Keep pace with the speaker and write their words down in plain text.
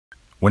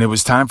When it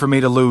was time for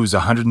me to lose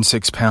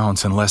 106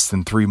 pounds in less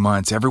than 3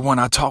 months, everyone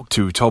I talked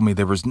to told me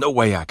there was no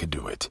way I could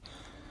do it.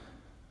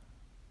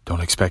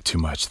 Don't expect too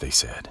much, they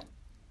said.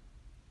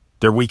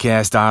 Their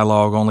weak-ass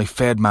dialogue only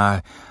fed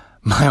my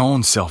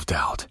own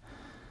self-doubt.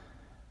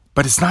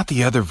 But it's not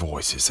the other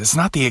voices. It's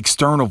not the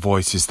external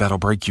voices that'll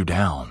break you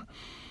down.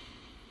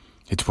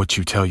 It's what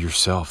you tell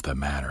yourself that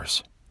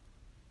matters.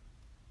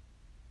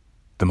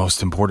 The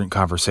most important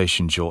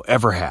conversations you'll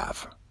ever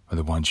have are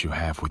the ones you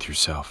have with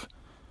yourself.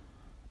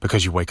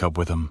 Because you wake up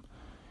with them,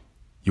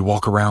 you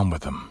walk around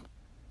with them,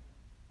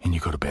 and you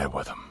go to bed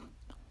with them.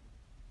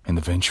 And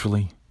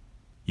eventually,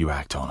 you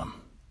act on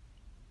them.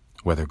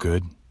 Whether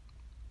good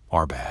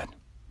or bad.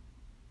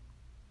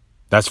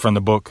 That's from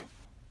the book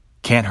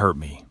Can't Hurt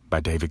Me by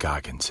David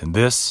Goggins, and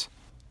this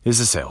is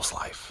A Sales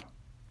Life.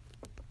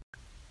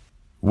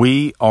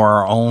 We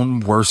are our own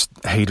worst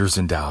haters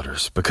and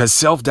doubters because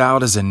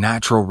self-doubt is a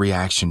natural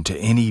reaction to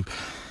any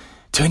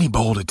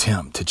bold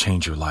attempt to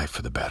change your life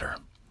for the better.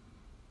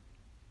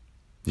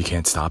 You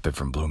can't stop it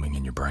from blooming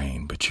in your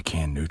brain, but you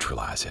can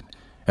neutralize it.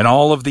 And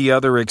all of the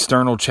other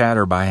external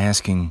chatter by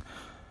asking,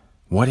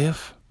 what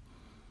if?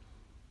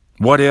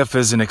 What if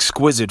is an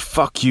exquisite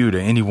fuck you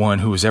to anyone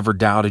who has ever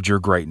doubted your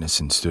greatness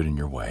and stood in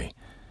your way.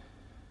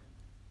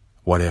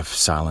 What if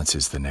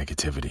silences the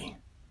negativity?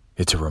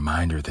 It's a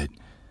reminder that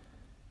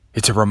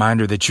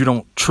you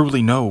don't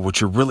truly know what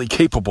you're really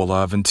capable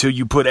of until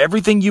you put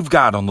everything you've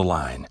got on the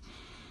line.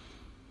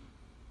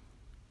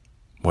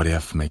 What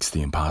if makes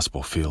the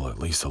impossible feel at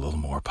least a little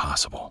more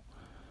possible?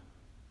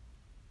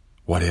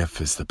 What if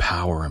is the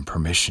power and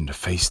permission to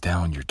face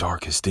down your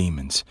darkest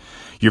demons,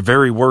 your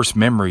very worst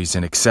memories,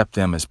 and accept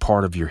them as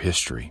part of your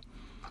history.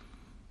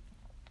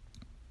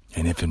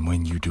 And if and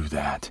when you do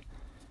that,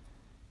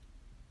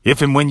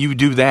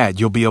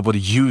 you'll be able to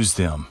use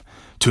them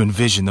to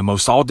envision the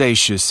most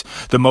audacious,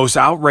 the most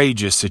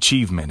outrageous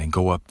achievement and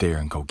go up there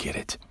and go get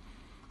it.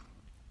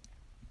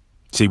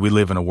 See, we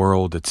live in a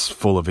world that's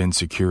full of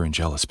insecure and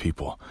jealous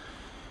people.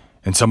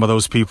 And some of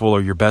those people are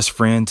your best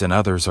friends and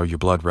others are your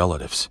blood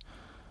relatives.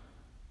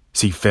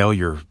 See,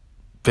 failure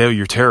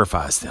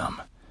terrifies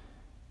them.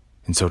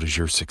 And so does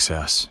your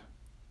success.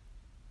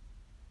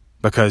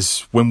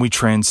 Because when we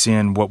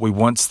transcend what we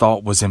once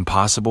thought was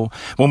impossible,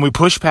 when we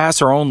push past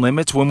our own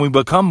limits, when we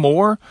become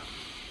more,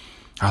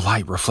 our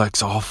light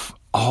reflects off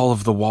all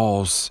of the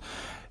walls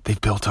they've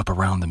built up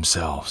around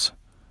themselves.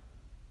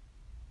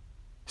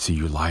 See,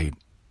 your light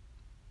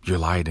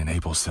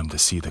enables them to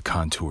see the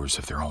contours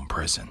of their own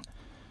prison,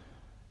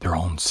 their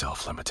own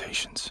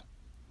self-limitations.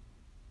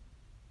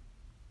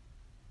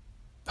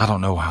 I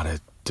don't know how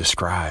to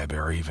describe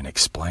or even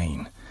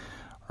explain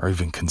or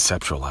even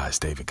conceptualize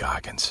David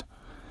Goggins.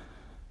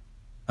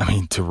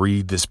 To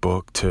read this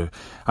book,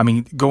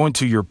 go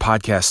into your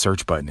podcast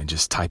search button and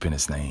just type in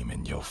his name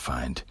and you'll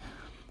find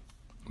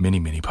many,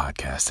 many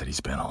podcasts that he's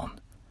been on.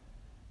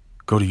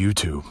 Go to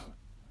YouTube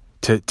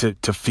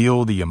to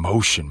feel the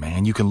emotion,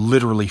 man. You can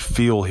literally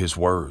feel his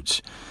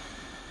words.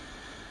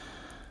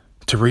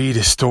 To read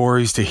his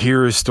stories, to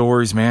hear his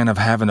stories, man, of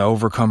having to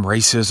overcome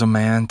racism,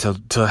 man,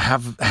 to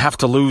have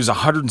to lose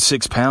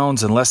 106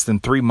 pounds in less than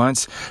 3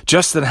 months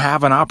just to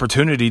have an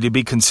opportunity to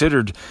be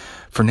considered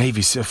for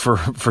Navy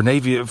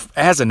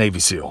as a Navy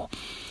SEAL.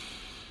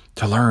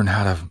 To learn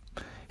how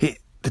to,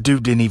 the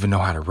dude didn't even know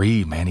how to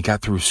read, man. He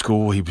got through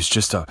school. He was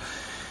just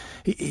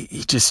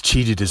he just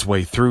cheated his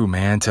way through,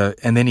 man.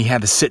 And then he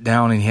had to sit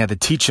down and he had to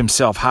teach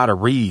himself how to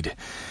read.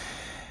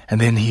 And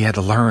then he had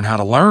to learn how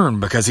to learn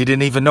because he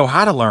didn't even know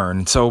how to learn.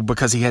 And so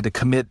because he had to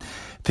commit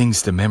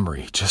things to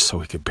memory just so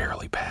he could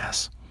barely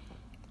pass.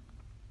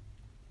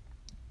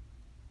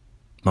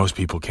 Most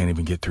people can't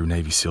even get through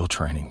Navy SEAL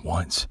training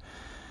once.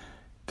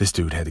 This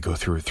dude had to go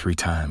through it 3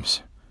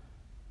 times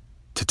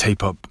to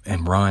tape up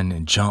and run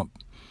and jump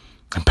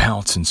and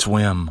pounce and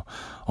swim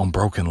on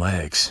broken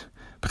legs.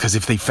 Because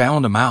if they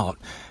found him out,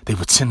 they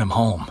would send him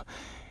home.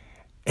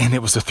 And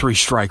it was a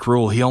 3-strike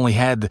rule. He only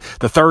had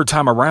the 3rd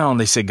time around.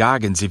 They said,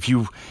 Goggins, if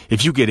you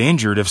get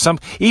injured,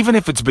 even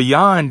if it's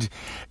beyond,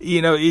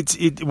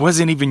 it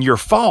wasn't even your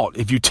fault.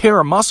 If you tear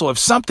a muscle,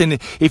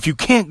 if you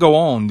can't go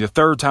on the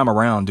 3rd time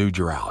around, dude,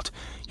 you're out.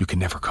 You can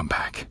never come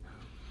back.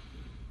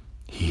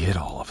 He hid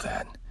all of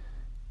that.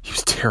 He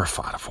was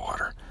terrified of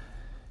water.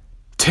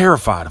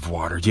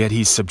 Yet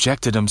he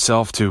subjected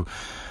himself to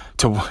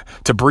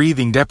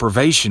breathing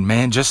deprivation,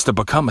 man, just to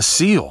become a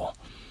SEAL.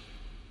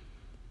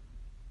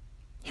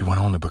 He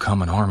went on to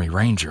become an Army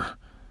Ranger.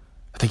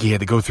 I think he had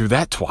to go through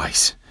that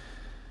twice.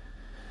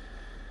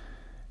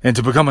 And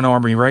to become an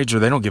Army Ranger,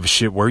 they don't give a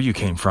shit where you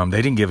came from.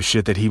 They didn't give a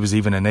shit that he was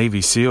even a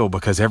Navy SEAL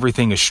because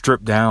everything is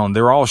stripped down.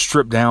 They're all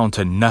stripped down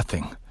to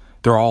nothing.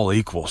 They're all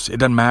equals. It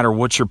doesn't matter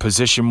what your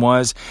position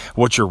was,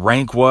 what your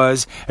rank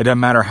was. It doesn't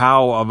matter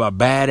how of a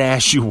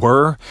badass you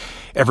were.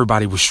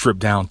 Everybody was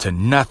stripped down to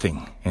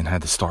nothing and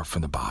had to start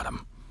from the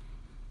bottom.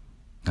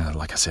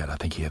 Like I said, I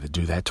think he had to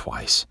do that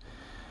twice.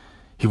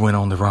 He went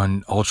on to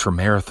run ultra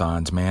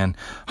marathons, man.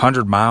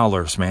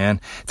 100-milers, man.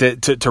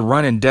 To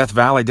run in Death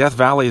Valley. Death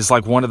Valley is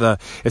like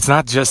it's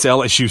not just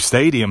LSU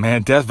Stadium,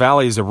 man. Death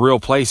Valley is a real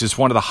place. It's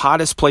one of the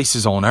hottest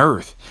places on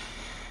earth.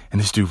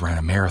 And this dude ran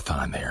a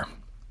marathon there.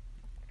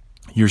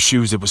 Your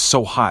shoes, it was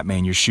so hot,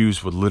 man. Your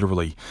shoes would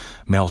literally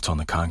melt on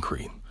the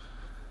concrete.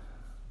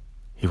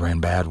 He ran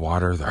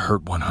Badwater, the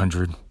Hurt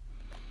 100.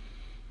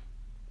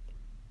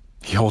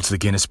 He holds the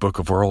Guinness Book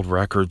of World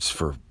Records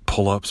for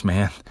pull-ups,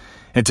 man.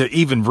 And to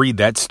even read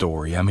that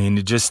story, I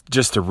mean,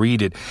 just to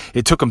read it,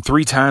 it took him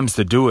 3 times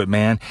to do it,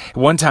 man.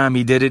 One time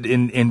he did it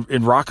in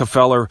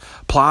Rockefeller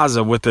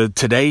Plaza with the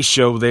Today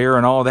Show there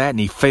and all that, and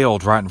he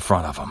failed right in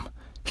front of him.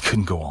 He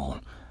couldn't go on.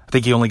 I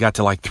think he only got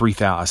to like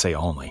 3,000. I say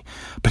only,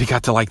 but he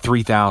got to like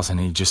 3,000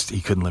 and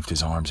he couldn't lift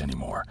his arms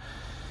anymore.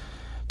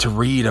 To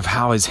read of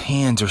how his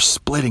hands are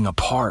splitting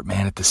apart,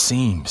 man, at the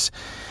seams,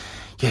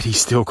 yet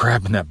he's still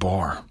grabbing that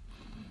bar.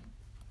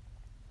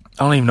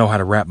 I don't even know how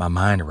to wrap my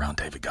mind around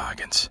David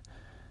Goggins.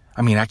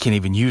 I mean, I can't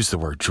even use the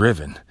word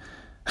driven.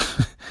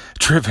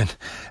 Driven,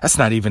 that's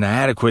not even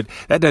adequate.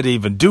 That doesn't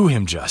even do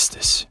him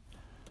justice.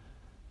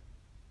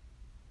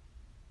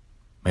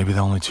 Maybe the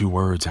only 2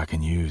 words I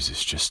can use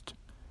is just,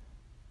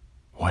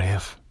 what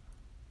if?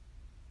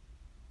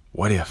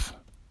 What if?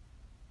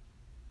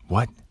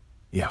 What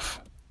if?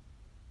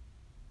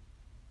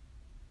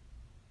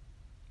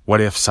 What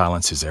if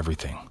silences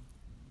everything?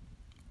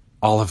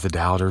 All of the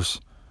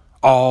doubters,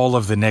 all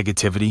of the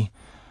negativity.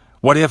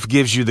 What if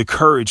gives you the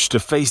courage to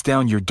face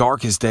down your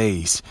darkest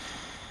days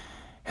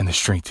and the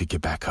strength to get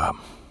back up?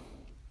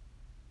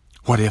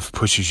 What if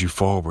pushes you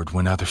forward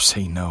when others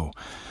say no?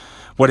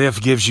 What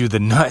if gives you the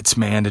nuts,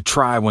 man, to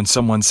try when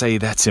someone say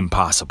that's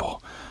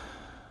impossible?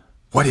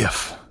 What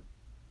if?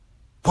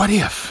 What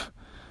if?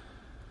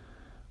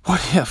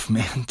 What if,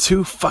 man?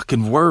 2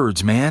 fucking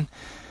words, man.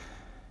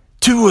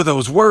 2 of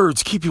those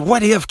words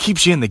what if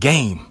keeps you in the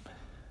game.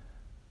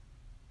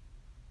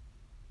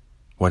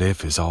 What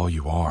if is all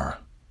you are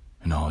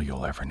and all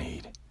you'll ever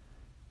need.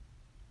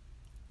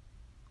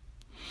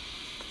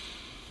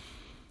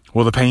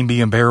 Will the pain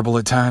be unbearable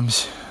at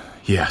times?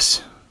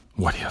 Yes.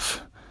 What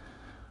if?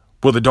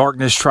 Will the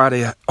darkness try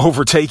to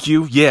overtake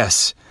you?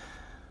 Yes.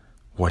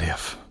 What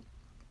if?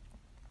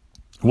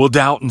 Will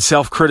doubt and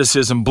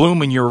self-criticism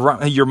bloom in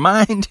your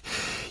mind?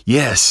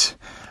 Yes.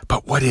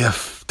 But what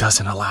if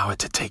doesn't allow it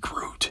to take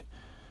root?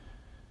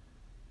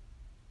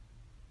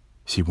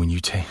 See, when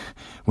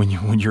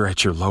you're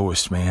at your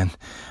lowest, man,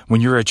 when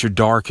you're at your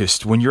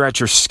darkest, when you're at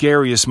your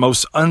scariest,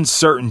 most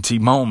uncertainty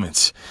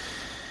moments,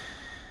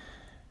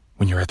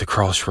 when you're at the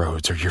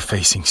crossroads or you're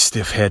facing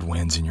stiff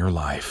headwinds in your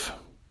life,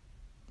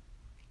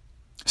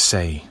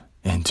 say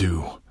and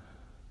do,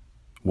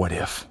 what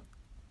if?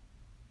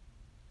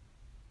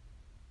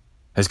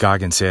 As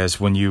Goggins says,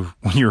 when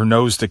you're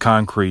nose to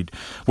concrete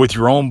with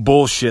your own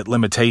bullshit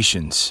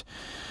limitations,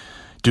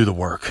 do the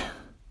work.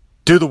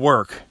 Do the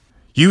work.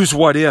 Use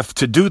what if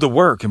to do the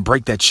work and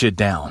break that shit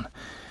down.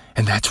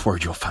 And that's where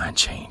you'll find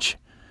change.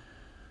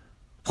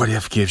 What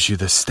if gives you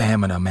the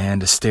stamina,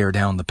 man, to stare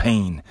down the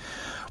pain.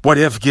 What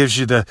if gives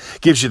you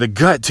the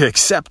gut to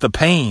accept the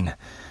pain.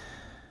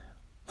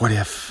 What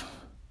if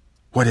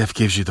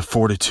gives you the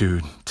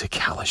fortitude to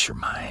callous your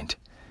mind.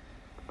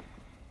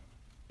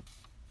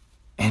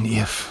 And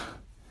if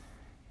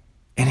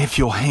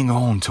you'll hang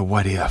on to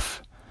what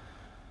if,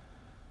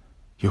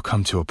 you'll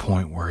come to a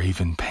point where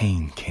even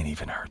pain can't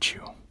even hurt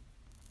you.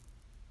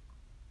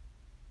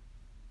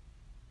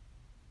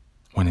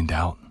 When in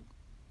doubt,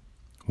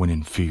 when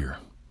in fear,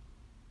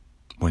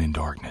 when in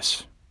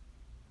darkness.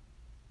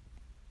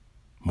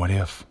 What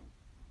if?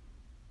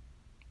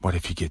 What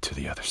if you get to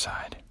the other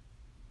side?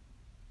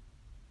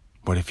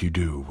 What if you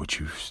do what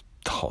you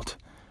thought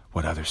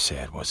what others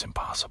said was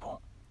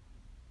impossible?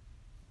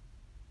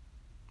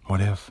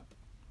 What if?